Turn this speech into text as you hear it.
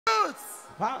youth.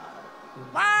 Power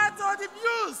to the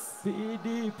youth.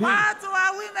 PDP. Power to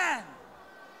our women.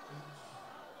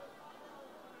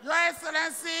 Your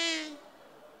Excellency,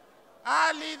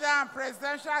 our leader and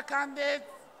presidential candidate,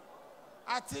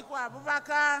 Atiku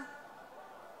Abubakar,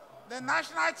 the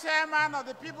national chairman of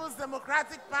the People's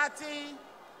Democratic Party,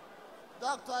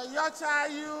 Dr. Yocha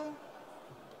Ayu,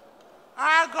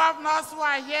 our governors who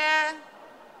are here,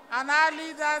 and our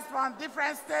leaders from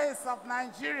different states of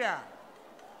Nigeria.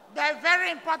 But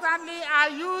very importantly, our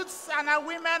youths and our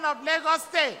women of Lagos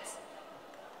State.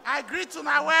 I greet you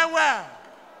now well.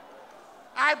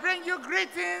 I bring you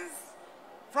greetings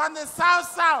from the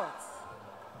South,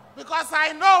 because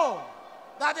I know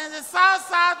that in the South,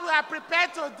 we are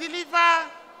prepared to deliver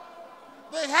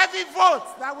the heavy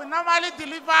votes that we normally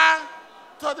deliver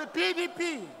to the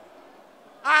PDP.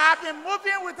 I have been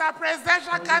moving with our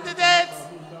presidential candidates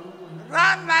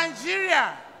around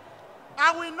Nigeria,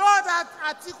 and we know that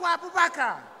Atiku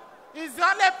Abubakar is the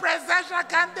only presidential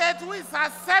candidate who is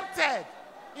accepted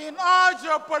in all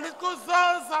geopolitical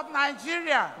zones of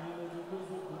Nigeria.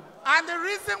 And the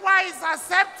reason why he's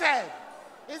accepted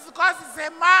is because he's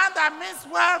a man that means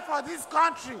well for this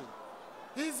country.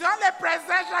 He's the only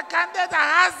presidential candidate that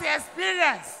has the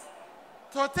experience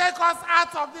to take us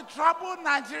out of the troubled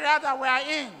Nigeria that we are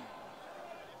in.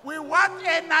 We want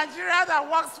a Nigeria that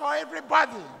works for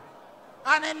everybody.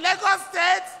 And in Lagos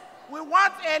State, we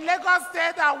want a Lagos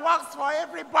State that works for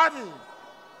everybody.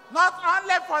 Not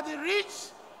only for the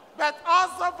rich, but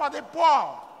also for the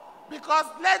poor. Because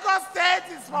Lagos State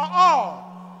is for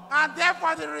all. And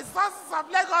therefore the resources of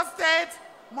Lagos State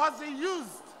must be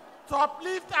used to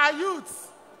uplift our youths,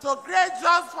 to create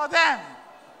jobs for them,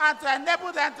 and to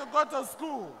enable them to go to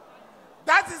school.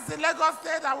 That is the Lagos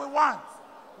State that we want.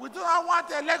 We do not want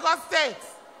a Lagos State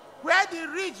where the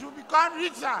rich will become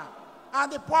richer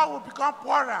and the poor will become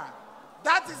poorer.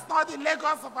 That is not the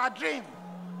Lagos of our dream.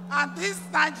 And this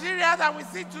Nigeria that we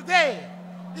see today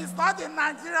is not the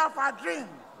Nigeria of our dream.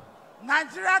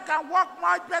 Nigeria can work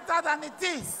much better than it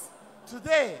is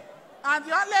today. And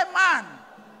the only man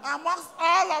amongst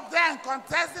all of them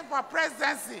contesting for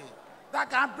presidency that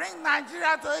can bring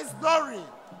Nigeria to its glory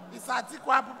is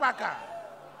Atiku Abubakar.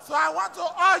 So I want to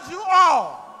urge you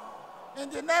all, in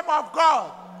the name of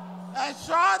God,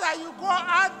 ensure that you go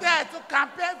out there to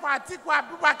campaign for Atiku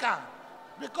Abubakar,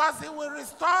 because he will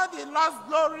restore the lost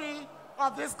glory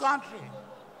of this country.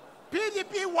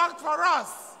 PDP worked for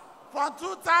us from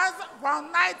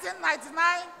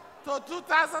 1999 to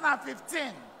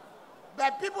 2015.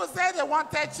 But people say they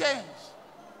wanted change.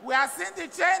 We are seeing the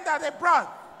change that they brought.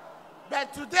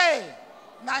 But today,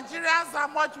 Nigerians are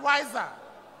much wiser.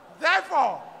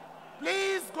 Therefore,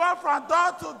 please go from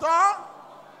door to door,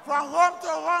 from home to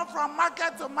home, from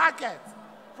market to market,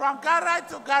 from garage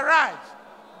to garage.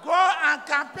 Go and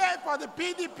campaign for the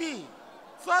PDP,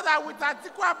 so that with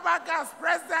Atiku Abubakar as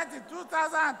president in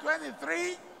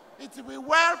 2023, it will be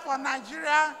well for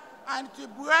Nigeria, and it will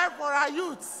be well for our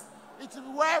youths. It will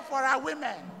be well for our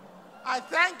women. I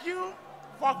thank you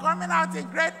for coming out in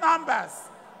great numbers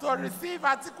to receive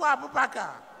Atiku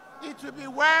Abubakar. It will be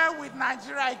well with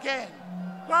Nigeria again.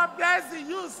 God bless the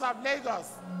youth of Lagos.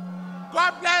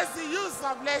 God bless the youth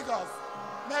of Lagos.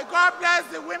 May God bless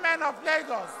the women of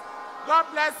Lagos. God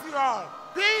bless you all.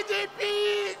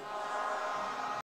 PDP!